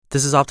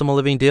This is Optimal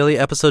Living Daily,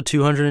 episode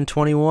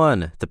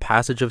 221, The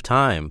Passage of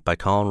Time by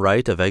Colin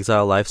Wright of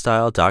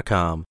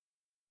ExileLifestyle.com.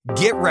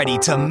 Get ready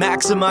to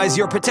maximize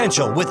your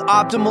potential with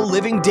Optimal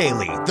Living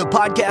Daily, the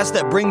podcast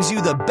that brings you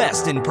the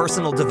best in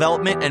personal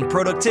development and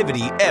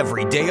productivity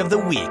every day of the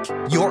week.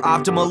 Your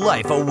optimal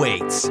life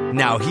awaits.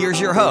 Now here's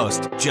your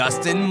host,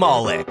 Justin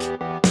Malik.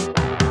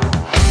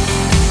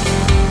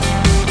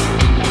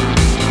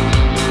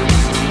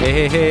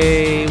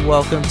 Hey,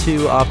 welcome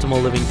to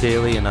Optimal Living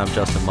Daily, and I'm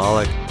Justin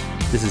Malik.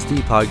 This is the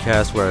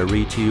podcast where I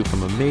read to you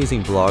from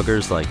amazing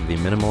bloggers like The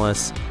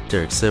Minimalists,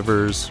 Derek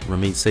Sivers,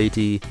 Ramit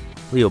Sethi,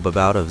 Leo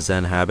Babauta of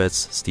Zen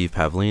Habits, Steve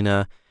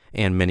Pavlina,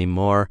 and many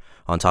more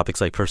on topics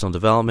like personal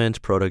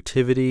development,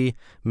 productivity,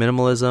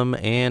 minimalism,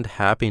 and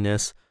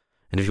happiness.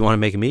 And if you want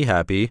to make me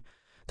happy,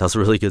 that's a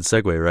really good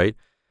segue, right?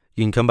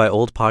 You can come by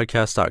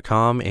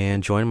oldpodcast.com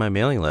and join my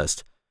mailing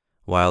list.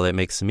 While it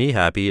makes me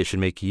happy, it should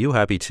make you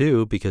happy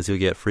too, because you'll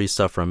get free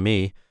stuff from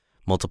me,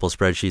 multiple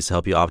spreadsheets to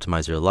help you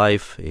optimize your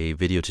life, a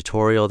video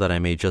tutorial that I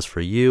made just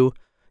for you.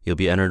 You'll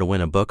be entered to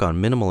win a book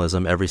on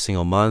minimalism every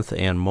single month,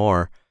 and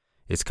more.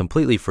 It's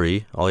completely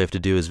free. All you have to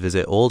do is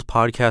visit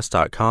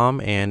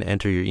oldpodcast.com and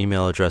enter your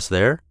email address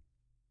there.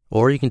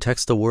 Or you can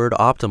text the word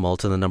optimal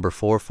to the number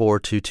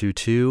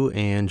 44222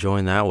 and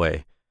join that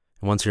way.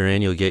 And once you're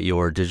in, you'll get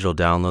your digital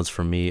downloads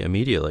from me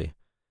immediately.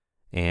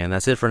 And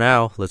that's it for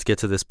now. Let's get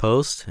to this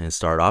post and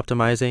start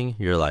optimizing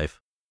your life.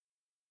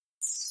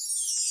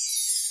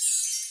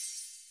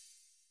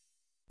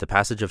 The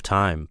Passage of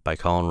Time by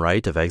Colin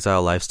Wright of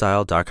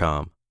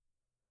ExileLifestyle.com.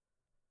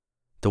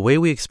 The way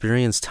we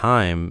experience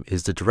time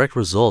is the direct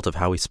result of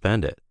how we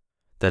spend it.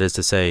 That is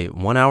to say,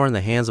 1 hour in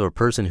the hands of a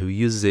person who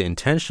uses it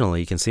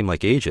intentionally can seem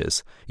like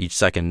ages, each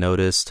second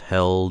noticed,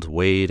 held,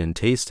 weighed, and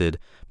tasted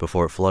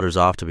before it flutters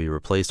off to be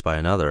replaced by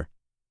another.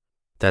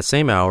 That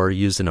same hour,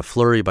 used in a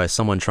flurry by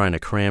someone trying to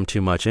cram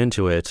too much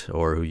into it,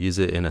 or who use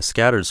it in a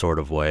scattered sort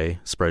of way,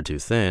 spread too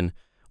thin,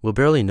 will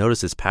barely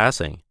notice its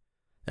passing.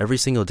 Every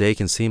single day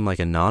can seem like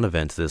a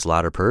non-event to this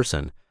latter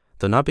person,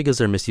 though not because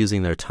they're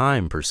misusing their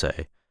time per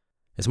se.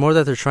 It's more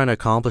that they're trying to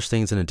accomplish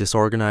things in a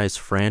disorganized,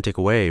 frantic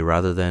way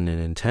rather than in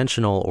an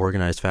intentional,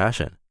 organized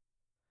fashion.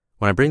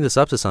 When I bring this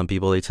up to some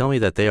people, they tell me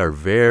that they are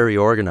very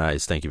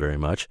organized, thank you very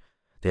much.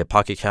 They have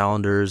pocket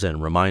calendars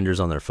and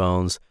reminders on their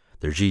phones.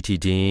 They're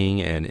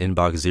GTDing and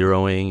inbox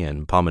zeroing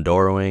and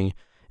Pomodoroing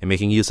and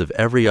making use of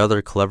every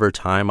other clever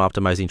time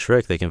optimizing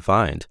trick they can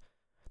find.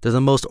 They're the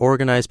most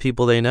organized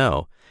people they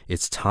know.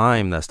 It's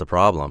time that's the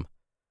problem.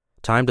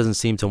 Time doesn't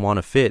seem to want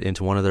to fit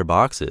into one of their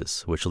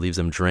boxes, which leaves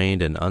them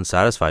drained and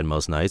unsatisfied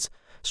most nights,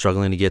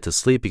 struggling to get to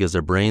sleep because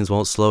their brains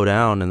won't slow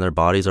down and their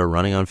bodies are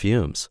running on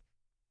fumes.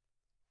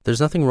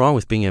 There's nothing wrong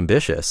with being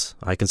ambitious.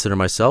 I consider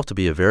myself to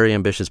be a very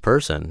ambitious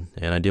person,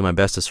 and I do my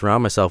best to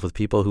surround myself with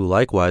people who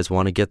likewise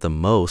want to get the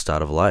most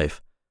out of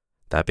life.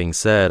 That being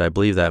said, I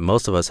believe that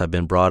most of us have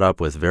been brought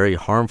up with very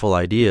harmful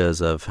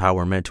ideas of how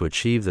we're meant to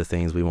achieve the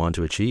things we want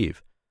to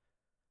achieve.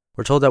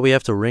 We're told that we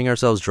have to wring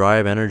ourselves dry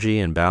of energy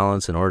and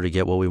balance in order to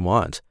get what we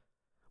want.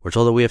 We're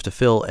told that we have to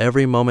fill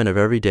every moment of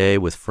every day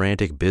with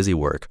frantic busy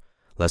work,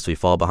 lest we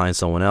fall behind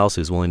someone else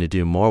who's willing to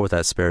do more with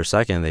that spare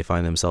second they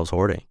find themselves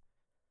hoarding.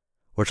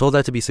 We're told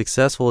that to be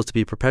successful is to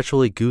be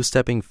perpetually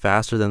goose-stepping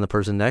faster than the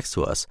person next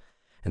to us,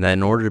 and that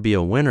in order to be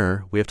a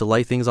winner, we have to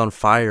light things on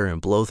fire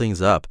and blow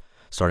things up,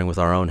 starting with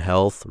our own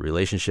health,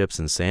 relationships,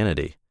 and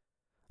sanity.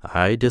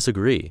 I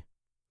disagree.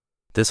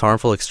 This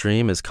harmful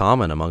extreme is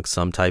common amongst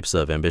some types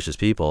of ambitious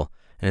people,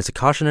 and it's a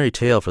cautionary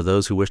tale for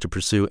those who wish to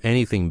pursue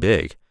anything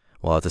big,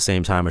 while at the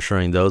same time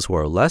assuring those who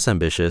are less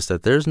ambitious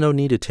that there's no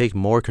need to take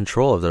more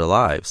control of their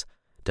lives.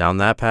 Down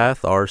that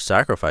path are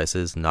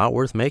sacrifices not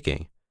worth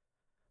making.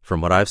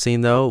 From what I've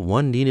seen, though,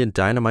 one needn't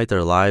dynamite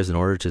their lives in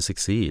order to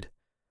succeed.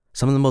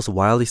 Some of the most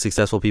wildly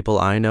successful people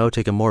I know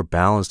take a more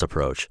balanced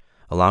approach,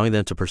 allowing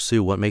them to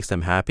pursue what makes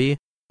them happy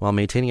while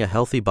maintaining a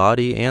healthy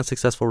body and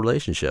successful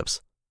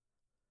relationships.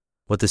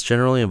 What this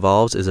generally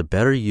involves is a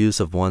better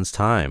use of one's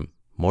time,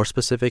 more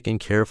specific and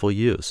careful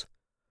use.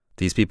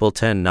 These people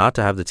tend not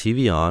to have the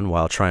TV on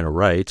while trying to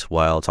write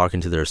while talking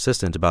to their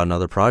assistant about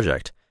another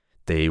project.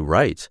 They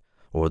write,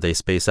 or they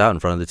space out in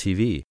front of the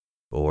TV,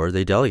 or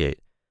they delegate.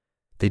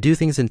 They do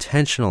things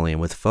intentionally and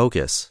with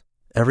focus.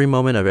 Every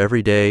moment of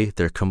every day,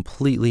 they're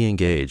completely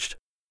engaged.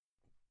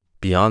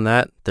 Beyond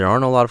that, there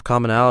aren't a lot of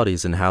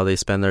commonalities in how they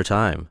spend their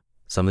time.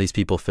 Some of these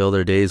people fill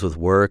their days with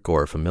work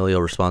or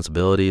familial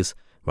responsibilities,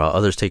 while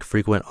others take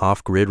frequent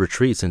off-grid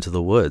retreats into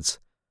the woods.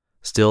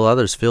 Still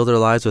others fill their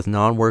lives with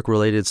non-work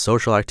related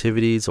social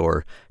activities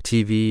or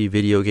TV,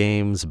 video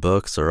games,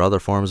 books, or other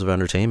forms of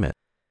entertainment.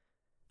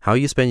 How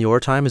you spend your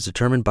time is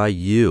determined by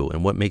you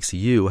and what makes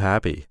you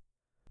happy.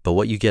 But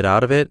what you get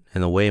out of it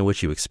and the way in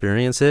which you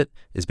experience it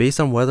is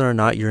based on whether or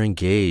not you're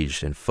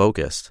engaged and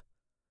focused.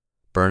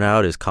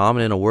 Burnout is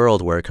common in a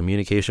world where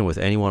communication with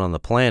anyone on the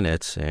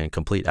planet and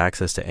complete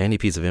access to any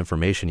piece of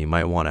information you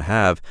might want to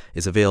have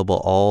is available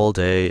all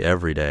day,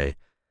 every day.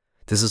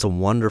 This is a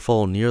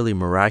wonderful, nearly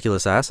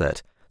miraculous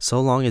asset,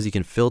 so long as you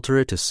can filter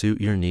it to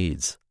suit your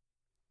needs.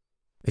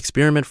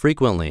 Experiment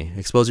frequently,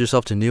 expose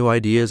yourself to new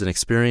ideas and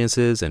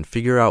experiences, and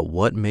figure out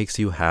what makes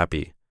you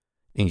happy.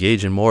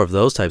 Engage in more of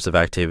those types of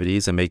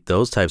activities and make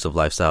those types of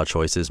lifestyle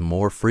choices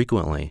more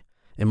frequently.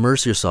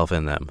 Immerse yourself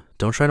in them.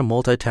 Don't try to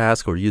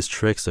multitask or use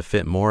tricks to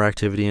fit more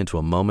activity into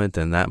a moment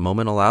than that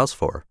moment allows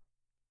for.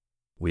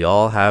 We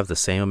all have the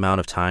same amount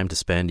of time to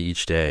spend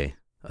each day.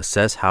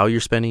 Assess how you're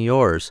spending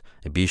yours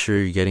and be sure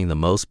you're getting the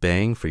most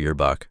bang for your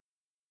buck.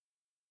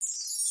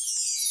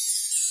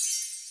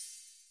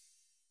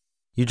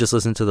 You just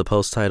listened to the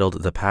post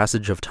titled The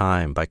Passage of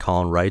Time by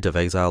Colin Wright of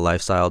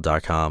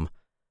ExileLifestyle.com.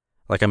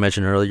 Like I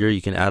mentioned earlier,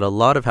 you can add a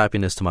lot of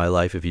happiness to my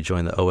life if you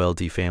join the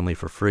OLD family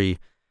for free.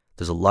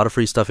 There's a lot of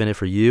free stuff in it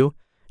for you,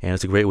 and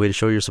it's a great way to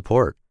show your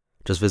support.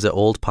 Just visit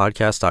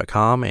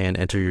oldpodcast.com and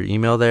enter your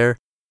email there,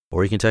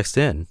 or you can text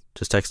in.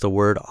 Just text the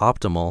word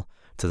optimal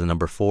to the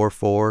number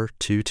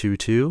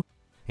 44222,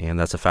 and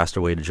that's a faster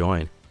way to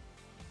join.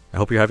 I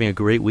hope you're having a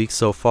great week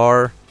so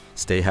far.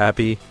 Stay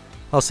happy.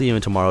 I'll see you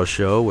in tomorrow's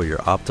show where your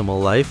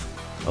optimal life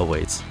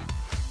awaits.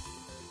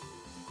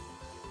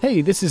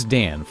 Hey, this is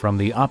Dan from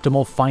the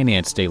Optimal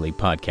Finance Daily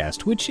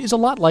podcast, which is a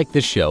lot like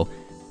this show,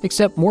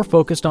 except more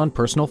focused on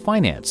personal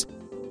finance.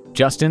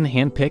 Justin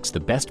handpicks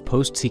the best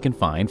posts he can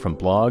find from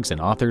blogs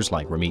and authors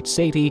like Ramit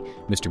Sethi,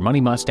 Mr.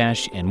 Money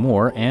Mustache, and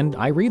more, and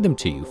I read them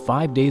to you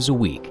 5 days a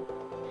week.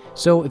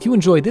 So if you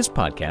enjoy this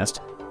podcast,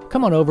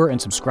 come on over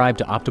and subscribe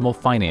to Optimal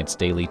Finance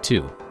Daily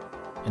too.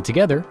 And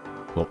together,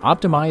 we'll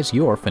optimize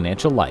your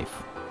financial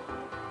life.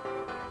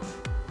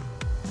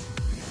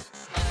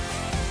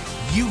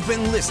 You've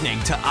been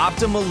listening to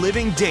Optimal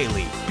Living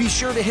Daily. Be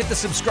sure to hit the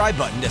subscribe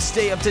button to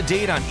stay up to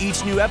date on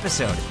each new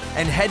episode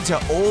and head to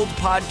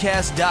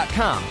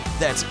oldpodcast.com.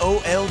 That's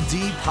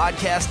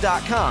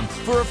OLDpodcast.com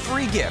for a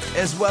free gift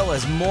as well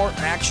as more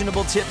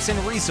actionable tips and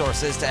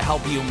resources to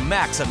help you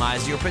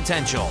maximize your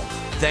potential.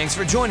 Thanks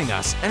for joining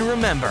us, and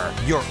remember,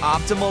 your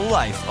optimal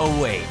life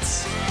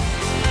awaits.